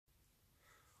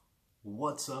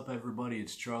What's up, everybody?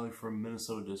 It's Charlie from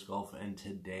Minnesota Disc Golf, and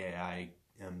today I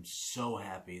am so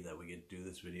happy that we get to do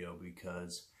this video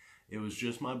because it was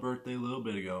just my birthday a little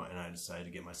bit ago and I decided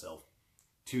to get myself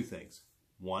two things.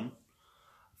 One,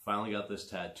 I finally got this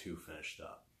tattoo finished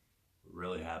up.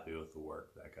 Really happy with the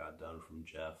work that got done from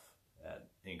Jeff at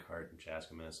Inkheart in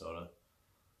Chaska, Minnesota.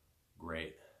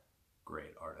 Great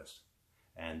artist.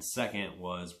 And second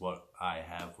was what I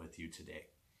have with you today.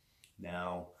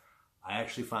 Now, I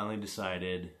actually finally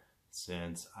decided,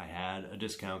 since I had a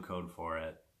discount code for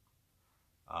it,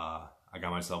 I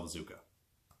got myself a Zuca.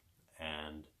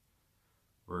 And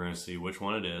we're going to see which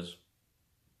one it is.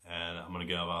 And I'm going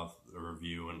to give out a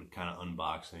review and kind of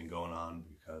unboxing going on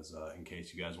because in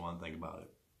case you guys want to think about it.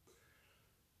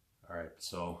 Alright,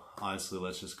 so honestly,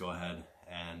 let's just go ahead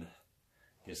and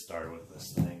get started with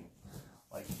this thing.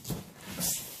 Like,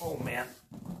 oh man.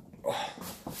 Oh,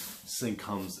 this thing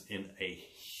comes in a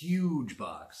huge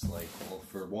box. Like, well,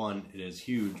 for one, it is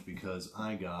huge because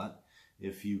I got,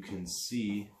 if you can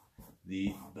see,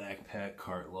 the backpack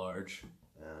cart large,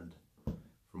 and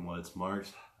from what it's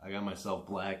marked, I got myself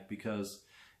black because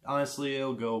honestly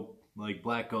it'll go, like,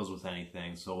 black goes with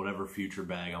anything, so whatever future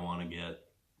bag I want to get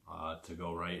to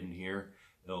go right in here,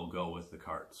 it'll go with the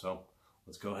cart. So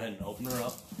let's go ahead and open her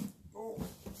up. Oh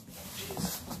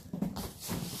jeez,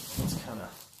 it's kind of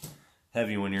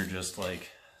heavy when you're just like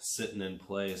sitting in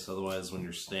place. Otherwise, when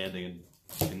you're standing,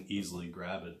 you can easily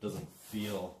grab it. It doesn't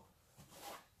feel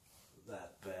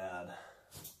that bad.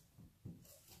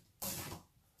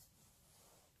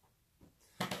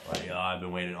 But yeah, I've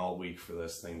been waiting all week for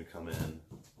this thing to come in,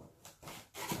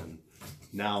 and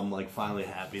now I'm like finally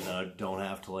happy that I don't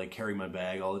have to like carry my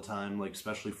bag all the time. Like,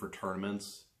 especially for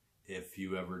tournaments, if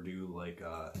you ever do like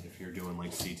if you're doing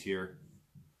like C tier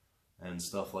and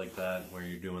stuff like that, where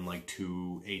you're doing like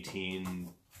 2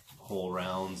 18-hole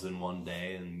rounds in one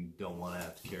day and don't want to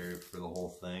have to carry it for the whole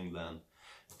thing, then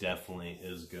definitely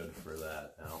is good for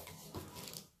that. Now,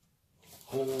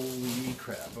 holy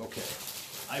crap, okay.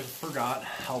 I forgot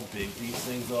how big these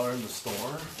things are in the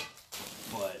store,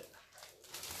 but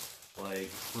like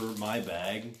for my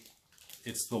bag,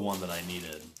 it's the one that I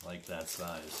needed, like that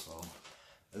size. So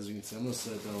as you can see, I'm gonna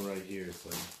set it down right here. So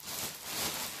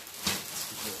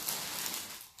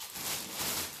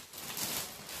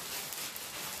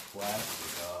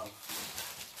plastic off.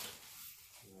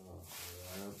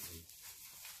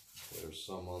 There's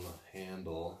some on the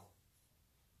handle.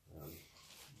 And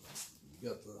you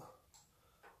got the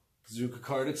Zuca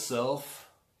card itself.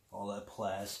 All that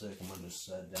plastic. I'm gonna just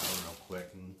set it down real quick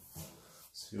and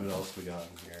see what else we got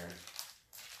in here.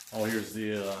 Oh, here's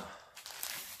the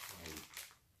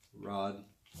rod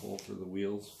hole for the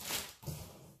wheels.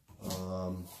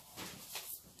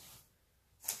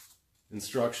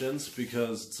 Instructions,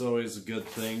 because it's always a good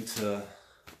thing to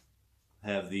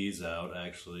have these out,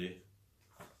 actually.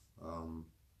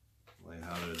 Like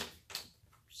how to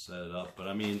set it up. But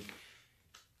I mean,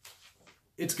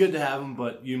 it's good to have them,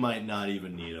 but you might not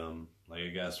even need them. Like, I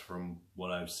guess from what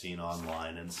I've seen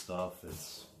online and stuff,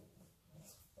 it's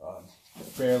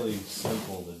fairly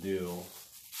simple to do.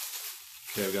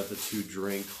 Okay, I've got the 2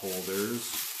 drink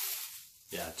holders.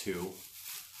 Yeah, 2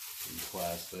 in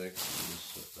plastic.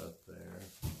 Just put that there.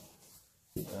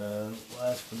 And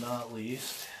last but not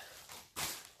least,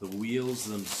 the wheels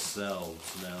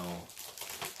themselves. Now,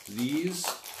 these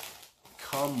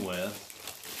come with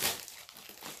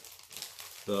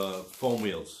the foam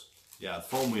wheels. Yeah,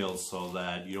 foam wheels, so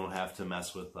that you don't have to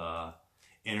mess with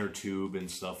inner tube and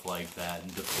stuff like that,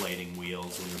 and deflating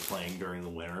wheels when you're playing during the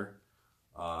winter.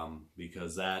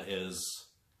 Because that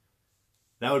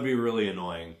would be really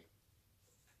annoying.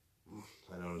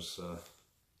 I notice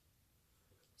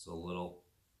it's a little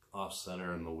off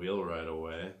center in the wheel right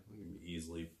away.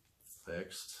 Easily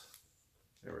fixed.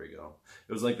 There we go.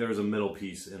 It was like there was a middle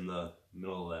piece in the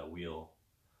middle of that wheel.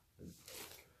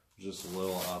 Just a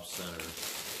little off center.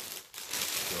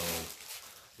 So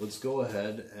let's go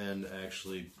ahead and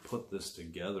actually put this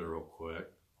together real quick.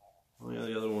 Oh yeah,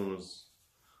 the other one was,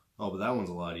 oh, but that one's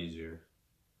a lot easier.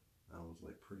 That one's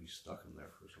like pretty stuck in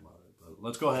there for some of it. But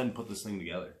let's go ahead and put this thing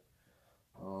together.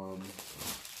 I'm gonna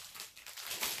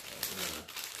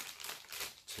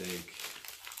take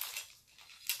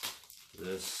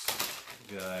this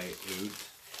guy out.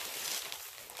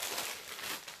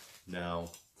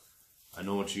 Now, I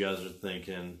know what you guys are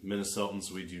thinking.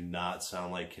 Minnesotans, we do not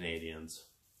sound like Canadians.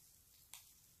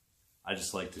 I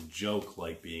just like to joke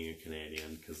like being a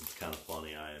Canadian because it's kind of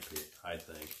funny, I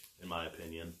think, in my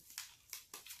opinion.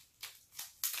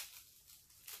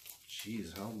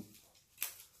 Jeez, how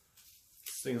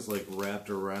this thing is like wrapped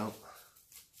around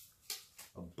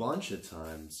a bunch of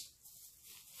times.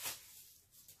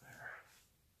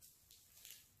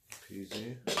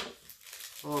 peasy.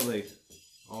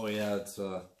 Oh yeah, it's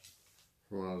from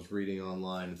when I was reading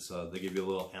online, it's they give you a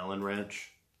little Allen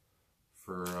wrench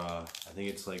for I think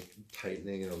it's like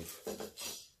tightening of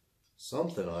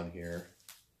something on here.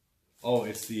 Oh,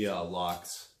 it's the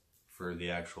locks for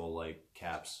the actual like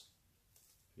caps.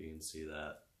 You can see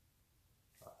that.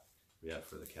 Yeah,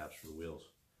 for the caps for the wheels.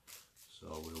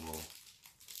 So we will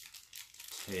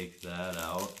take that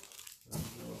out.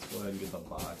 Let's go ahead and get the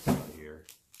box out here.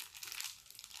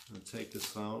 I'm gonna take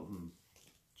this out and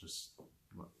just,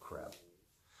 oh, crap,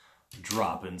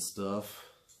 dropping stuff.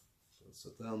 So let's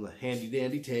set that on the handy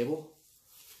dandy table.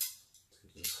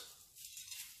 Let's get this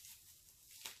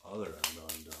other end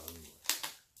undone.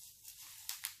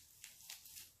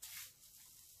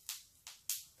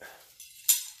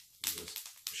 Just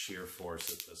sheer force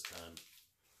it this time.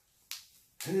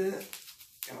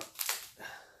 Come on.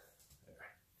 There.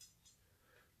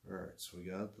 Alright, so we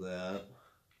got that.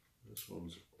 This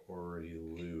one's already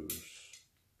loose.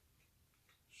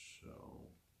 So,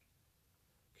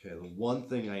 okay, the one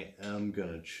thing I am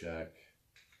gonna check.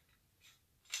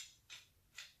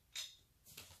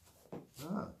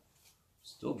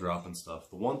 Still dropping stuff.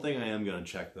 The one thing I am gonna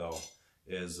check though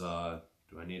is, do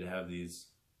I need to have these?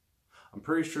 I'm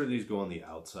pretty sure these go on the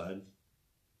outside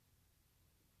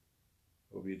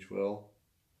of each wheel,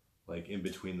 like in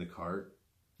between the cart.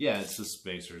 Yeah, it's the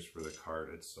spacers for the cart.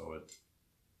 It's so it,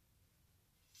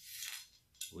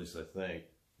 at least I think.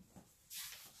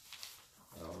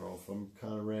 I don't know if I'm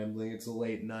kind of rambling. It's a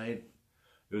late night.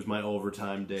 It was my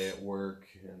overtime day at work,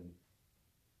 and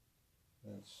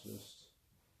that's just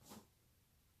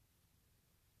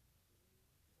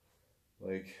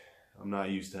like, I'm not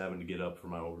used to having to get up for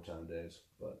my overtime days.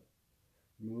 But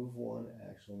move one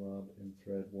axle knob and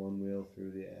thread one wheel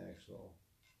through the axle.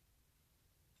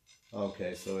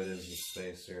 Okay, so it is a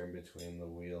spacer in between the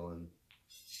wheel and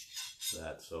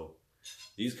that. So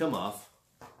these come off.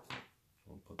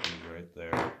 I'll put these right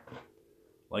there. I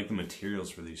like the materials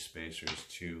for these spacers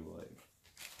too. Like,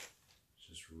 it's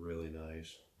just really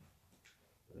nice.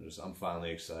 I'm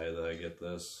finally excited that I get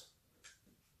this.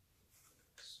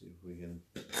 Let's see if we can.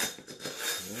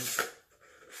 Yeah.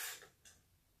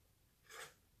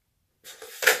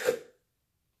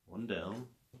 One down.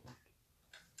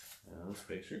 And a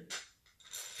spacer.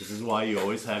 This is why you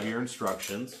always have your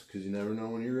instructions, because you never know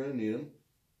when you're going to need them.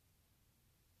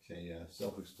 Okay, yeah,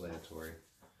 self-explanatory.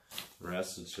 The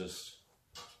rest, it's just,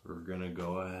 we're going to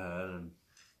go ahead and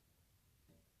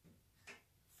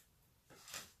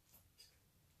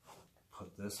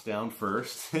put this down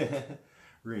first. We're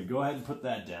going to go ahead and put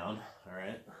that down,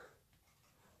 alright?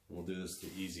 We'll do this the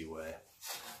easy way.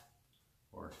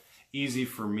 Or easy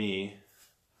for me.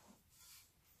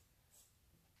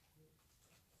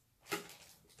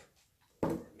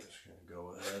 I'm just going to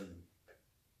go ahead and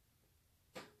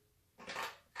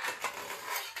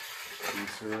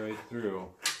piece her right through.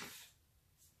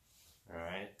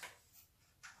 Alright.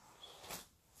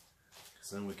 Because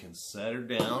then we can set her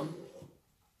down.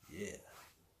 Yeah.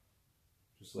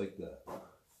 Just like that.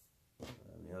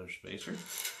 And the other spacer.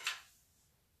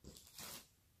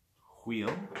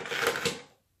 Wheel.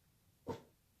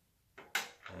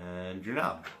 And your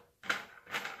knob.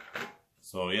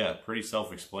 So yeah, pretty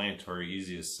self-explanatory,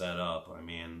 easy to set up. I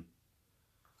mean,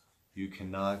 you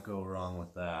cannot go wrong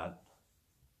with that.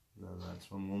 And then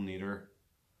that's when we'll need our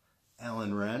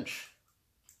Allen wrench.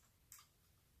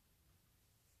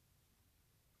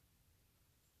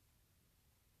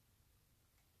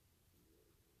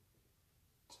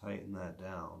 Tighten that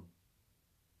down.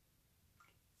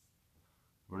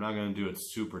 We're not going to do it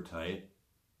super tight,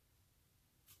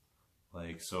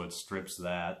 like so it strips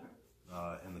that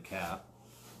in the cap.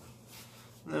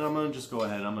 And then I'm going to just go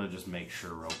ahead, I'm going to just make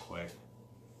sure real quick.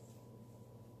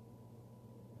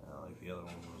 Yeah, like the other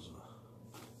one was,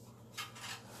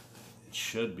 it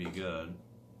should be good.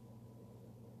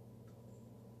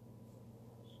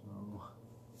 So,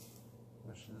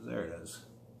 there it is.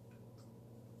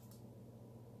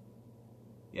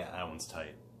 Yeah, that one's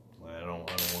tight. I don't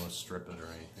want to strip it or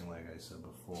anything like I said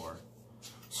before.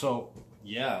 So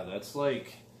yeah, that's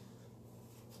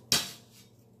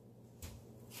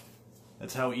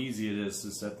how easy it is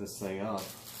to set this thing up.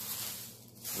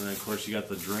 And then of course you got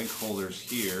the drink holders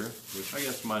here, which I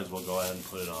guess might as well go ahead and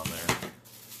put it on there,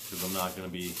 because I'm not going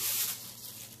to be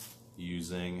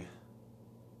using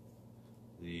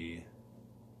the,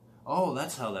 oh,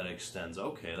 that's how that extends.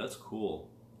 Okay, that's cool.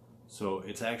 So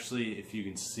it's actually, if you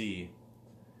can see,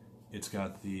 it's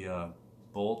got the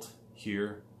bolt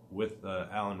here with the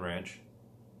Allen wrench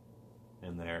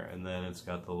in there, and then it's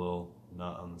got the little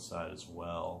nut on the side as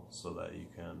well, so that you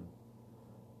can,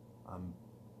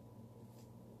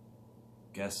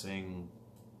 guessing,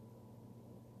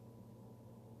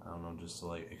 I don't know, just to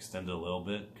like extend it a little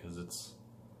bit, because it's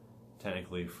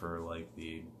technically for like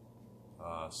the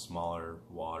smaller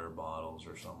water bottles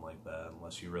or something like that,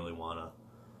 unless you really want to,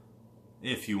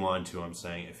 if you want to, I'm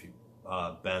saying, if you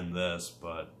bend this,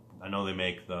 but I know they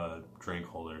make the drink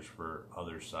holders for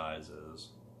other sizes.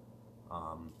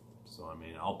 So I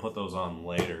mean, I'll put those on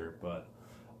later, but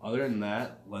other than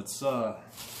that, let's yeah,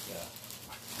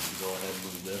 go ahead and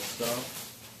move this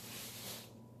stuff,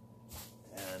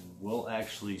 and we'll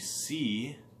actually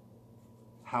see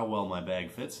how well my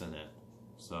bag fits in it.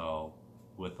 So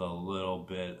with a little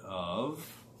bit of,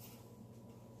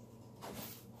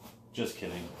 just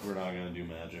kidding, we're not gonna do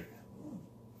magic.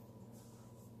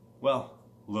 Well,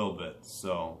 a little bit.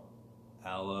 So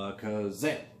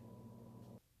alakazam.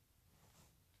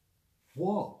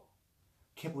 Whoa,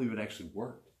 can't believe it actually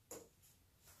worked.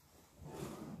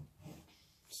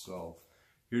 So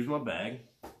here's my bag.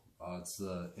 It's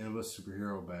the Innova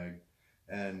superhero bag,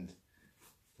 and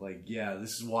like, yeah,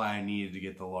 this is why I needed to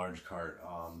get the large cart.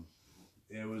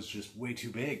 It was just way too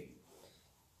big.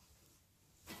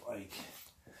 Like,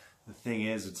 the thing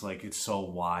is, it's like, it's so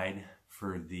wide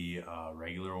for the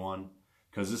regular one,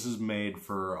 because this is made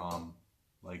for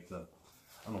like the,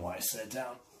 I don't know why I set it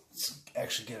down. Let's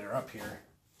actually get her up here.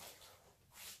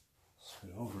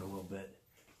 Scoot over a little bit.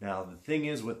 Now the thing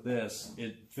is with this,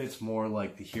 it fits more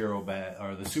like the hero bag,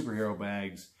 or the superhero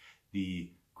bags, the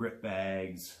grip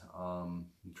bags. I'm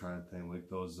trying to think, like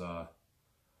those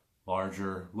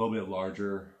larger, a little bit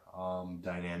larger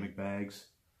dynamic bags.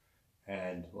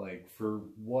 And like, for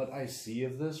what I see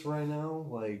of this right now,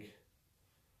 like,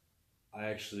 I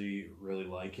actually really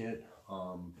like it.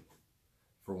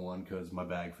 For one, because my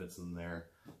bag fits in there.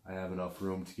 I have enough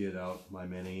room to get out my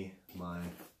mini, my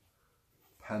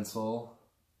pencil.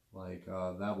 Like,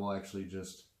 that will actually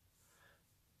just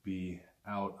be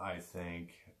out, I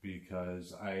think,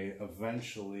 because I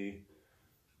eventually,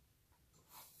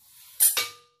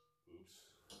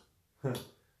 oops,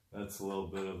 that's a little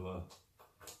bit of a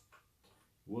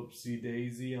whoopsie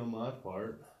daisy on my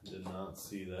part. Did not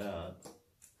see that.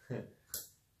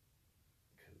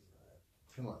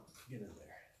 Come on, get in there.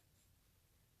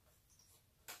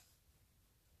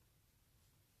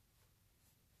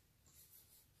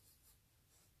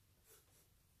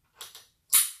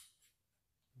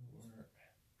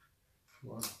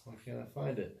 Come on, why can't I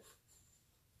find it?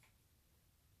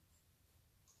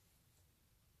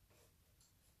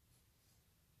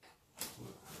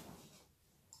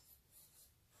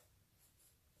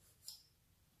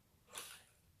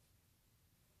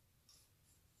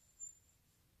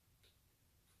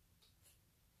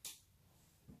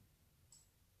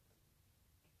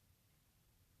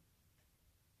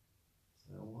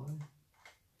 Is that why?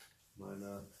 Why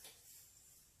not?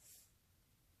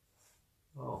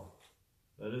 Oh.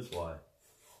 That is why.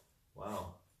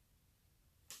 Wow.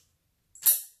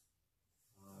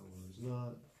 I was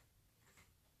not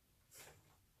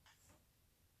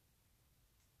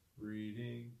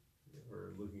reading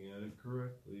or looking at it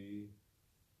correctly.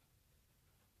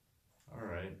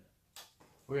 Alright.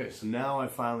 Okay, so now I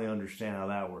finally understand how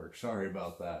that works. Sorry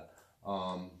about that.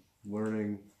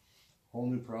 Learning a whole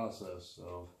new process,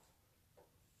 so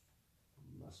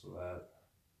mess with that.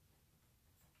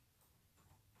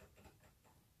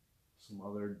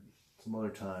 Some other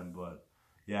time, but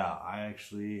yeah, I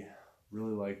actually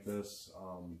really like this.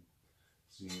 So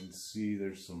you can see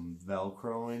there's some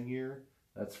Velcro in here.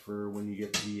 That's for when you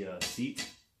get the seat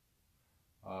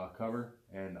cover,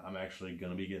 and I'm actually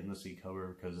gonna be getting the seat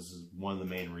cover because this is one of the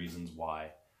main reasons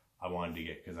why I wanted to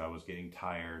get, because I was getting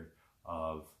tired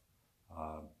of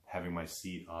having my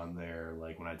seat on there.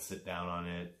 Like, when I'd sit down on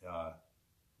it,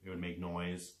 it would make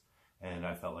noise, and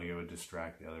I felt like it would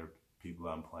distract the other people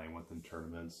that I'm playing with in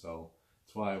tournaments. So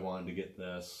that's why I wanted to get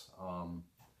this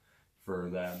for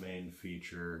that main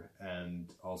feature. And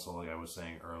also, like I was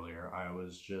saying earlier, I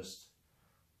was just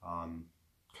kind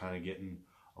of getting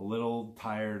a little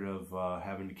tired of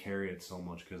having to carry it so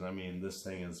much, because I mean, this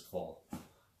thing is full.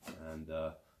 And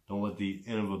don't let the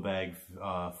Innova bag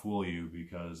fool you,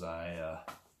 because I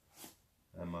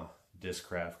am a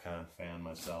Discraft kind of fan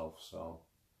myself. So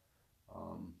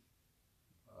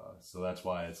so that's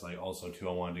why it's like, also too,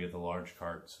 I wanted to get the large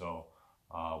cart. So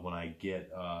when I get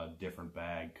a different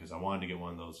bag, because I wanted to get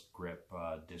one of those grip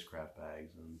Discraft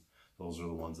bags, and those are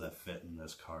the ones that fit in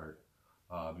this cart.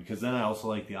 Because then I also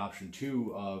like the option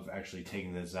too of actually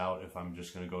taking this out if I'm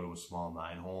just going to go to a small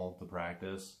 9-hole to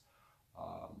practice.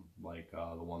 Like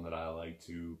the one that I like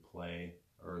to play,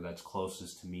 or that's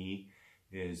closest to me,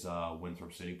 is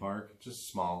Winthrop City Park. Just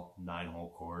a small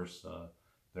 9-hole course.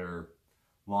 They're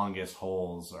longest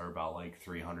holes are about like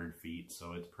 300 feet,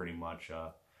 so it's pretty much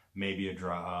maybe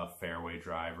a fairway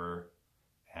driver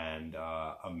and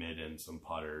a mid and some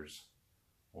putters.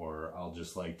 Or I'll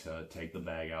just like to take the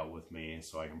bag out with me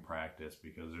so I can practice,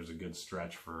 because there's a good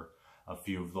stretch for a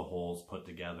few of the holes put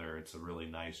together. It's a really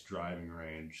nice driving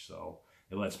range, so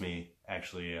it lets me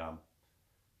actually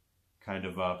kind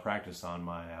of practice on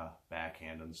my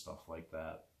backhand and stuff like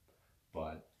that.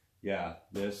 But yeah,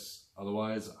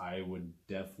 otherwise I would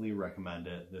definitely recommend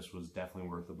it. This was definitely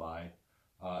worth the buy,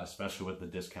 especially with the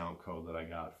discount code that I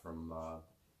got from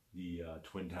the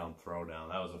Twin Town Throwdown.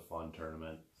 That was a fun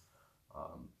tournament.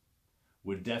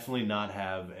 Would definitely not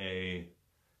have a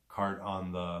cart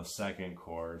on the second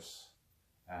course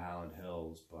at Highland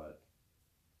Hills, but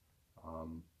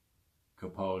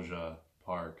Kaposia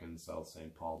Park in South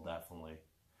St. Paul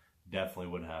definitely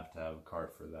would have to have a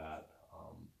cart for that.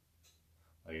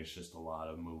 Like, it's just a lot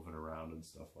of moving around and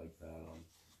stuff like that.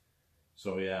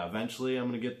 So yeah, eventually I'm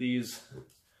gonna get these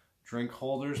drink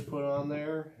holders put on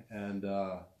there, and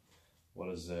what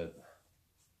is it?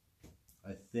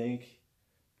 I think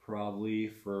probably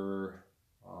for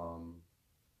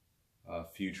a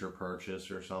future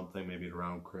purchase or something, maybe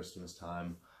around Christmas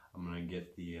time, I'm gonna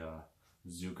get the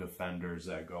Zuca fenders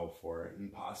that go for it,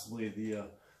 and possibly the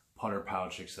putter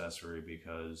pouch accessory,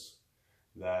 because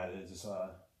that is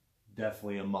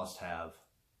definitely a must-have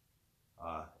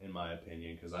in my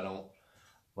opinion. Because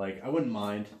I wouldn't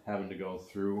mind having to go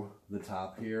through the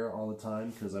top here all the time,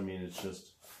 because I mean, it's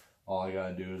just all I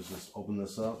gotta do is just open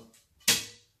this up.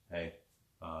 Hey,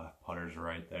 putters are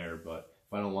right there. But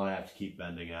if I don't want to have to keep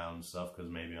bending out and stuff, because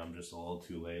maybe I'm just a little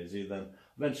too lazy, then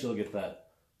eventually I'll get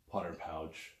that putter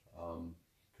pouch.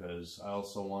 Because I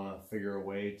also want to figure a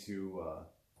way to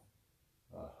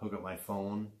hook up my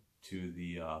phone to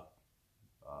the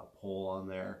pole on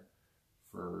there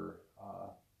for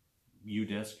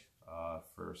U-disc,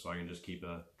 so I can just keep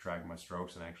a track of my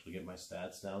strokes and actually get my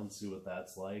stats down, see what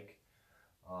that's like.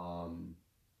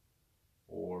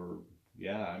 Or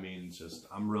yeah, I mean,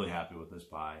 I'm really happy with this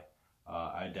buy.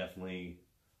 I definitely,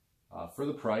 for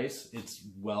the price, it's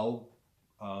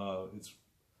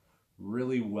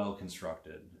really well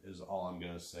constructed is all I'm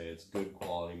gonna say. It's good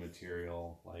quality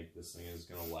material. Like, this thing is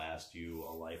gonna last you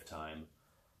a lifetime.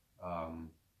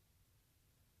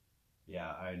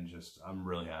 Yeah, I'm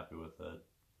really happy with it.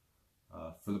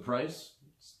 For the price,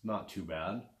 it's not too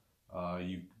bad.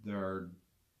 There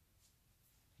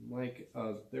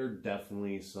are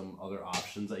definitely some other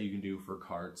options that you can do for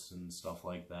carts and stuff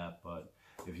like that, but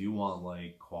if you want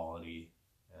like quality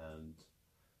and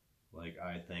like,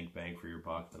 I think, bang for your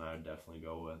buck, then I would definitely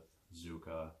go with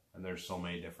Zuca. And there's so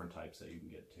many different types that you can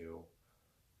get too.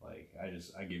 Like,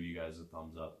 I give you guys a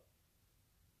thumbs up,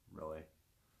 really.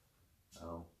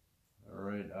 Oh, all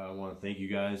right. I want to thank you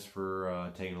guys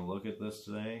for taking a look at this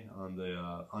today on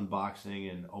the unboxing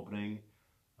and opening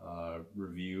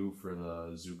review for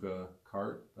the Zuca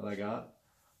cart that I got.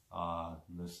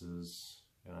 This is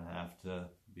gonna have to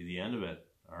be the end of it.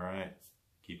 All right,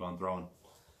 keep on throwing.